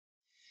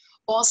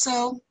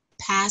Also,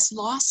 past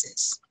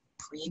losses,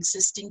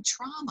 pre-existing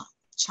trauma,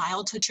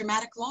 childhood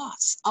traumatic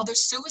loss, other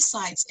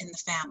suicides in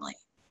the family.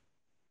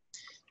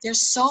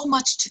 There's so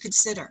much to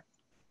consider.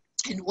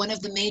 And one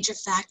of the major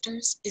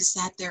factors is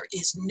that there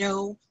is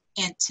no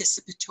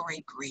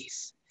anticipatory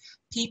grief.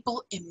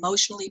 People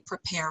emotionally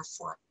prepare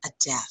for a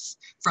death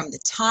from the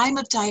time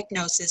of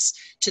diagnosis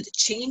to the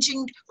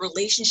changing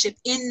relationship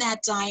in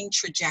that dying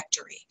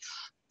trajectory.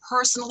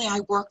 Personally,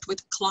 I worked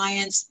with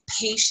clients,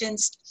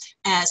 patients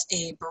as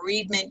a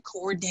bereavement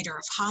coordinator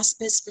of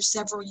hospice for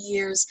several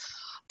years,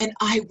 and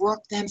I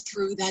worked them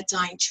through that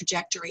dying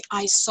trajectory.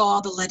 I saw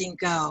the letting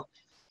go.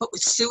 But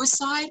with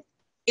suicide,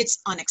 it's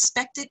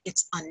unexpected,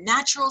 it's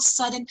unnatural,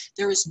 sudden.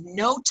 There is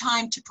no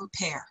time to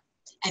prepare,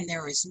 and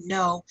there is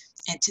no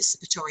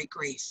anticipatory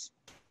grief.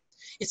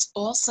 It's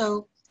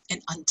also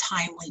an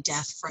untimely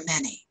death for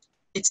many.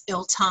 It's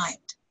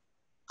ill-timed.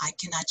 I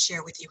cannot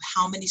share with you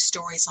how many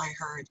stories I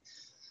heard.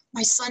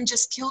 My son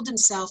just killed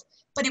himself,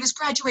 but he was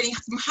graduating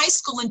from high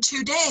school in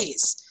 2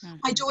 days.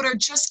 My daughter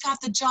just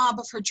got the job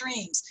of her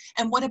dreams.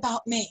 And what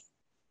about me?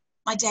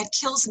 My dad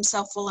kills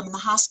himself while I'm in the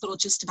hospital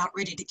just about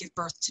ready to give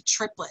birth to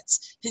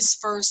triplets, his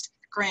first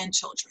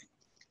grandchildren.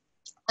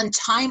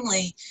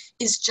 Untimely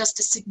is just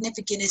as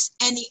significant as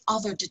any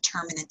other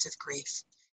determinant of grief.